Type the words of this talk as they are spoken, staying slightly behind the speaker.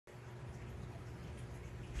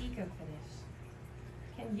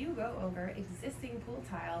ecoFinish. Can you go over existing pool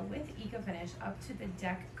tile with ecoFinish up to the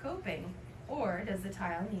deck coping, or does the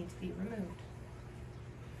tile need to be removed?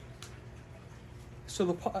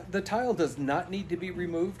 So the tile does not need to be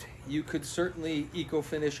removed. You could certainly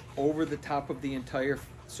eco-finish over the top of the entire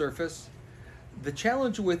surface. The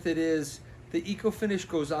challenge with it is the eco-finish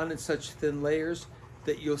goes on in such thin layers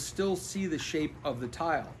that you'll still see the shape of the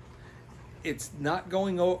tile. It's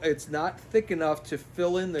not thick enough to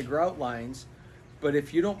fill in the grout lines, but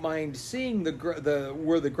if you don't mind seeing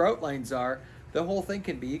where the grout lines are, the whole thing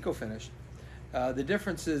can be eco-finished. The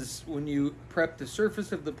difference is when you prep the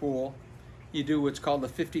surface of the pool, you do what's called a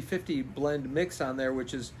 50-50 blend mix on there,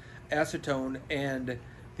 which is acetone and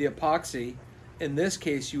the epoxy. In this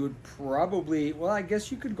case, you would probably, well, I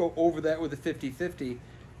guess you could go over that with a 50-50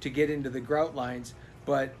 to get into the grout lines,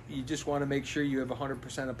 but you just want to make sure you have 100%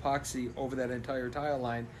 epoxy over that entire tile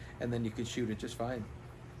line, and then you could shoot it just fine.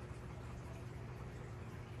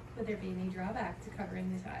 Would there be any drawback to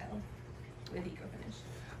covering the tile with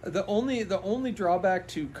ecoFinish? The only drawback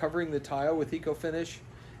to covering the tile with eco-finish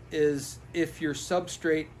is if your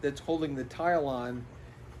substrate that's holding the tile on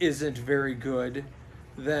isn't very good,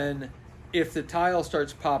 then if the tile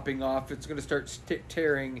starts popping off, it's going to start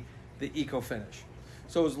tearing the eco-finish.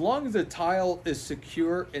 So as long as the tile is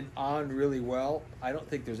secure and on really well, I don't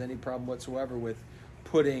think there's any problem whatsoever with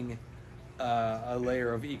putting a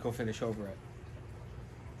layer of eco-finish over it.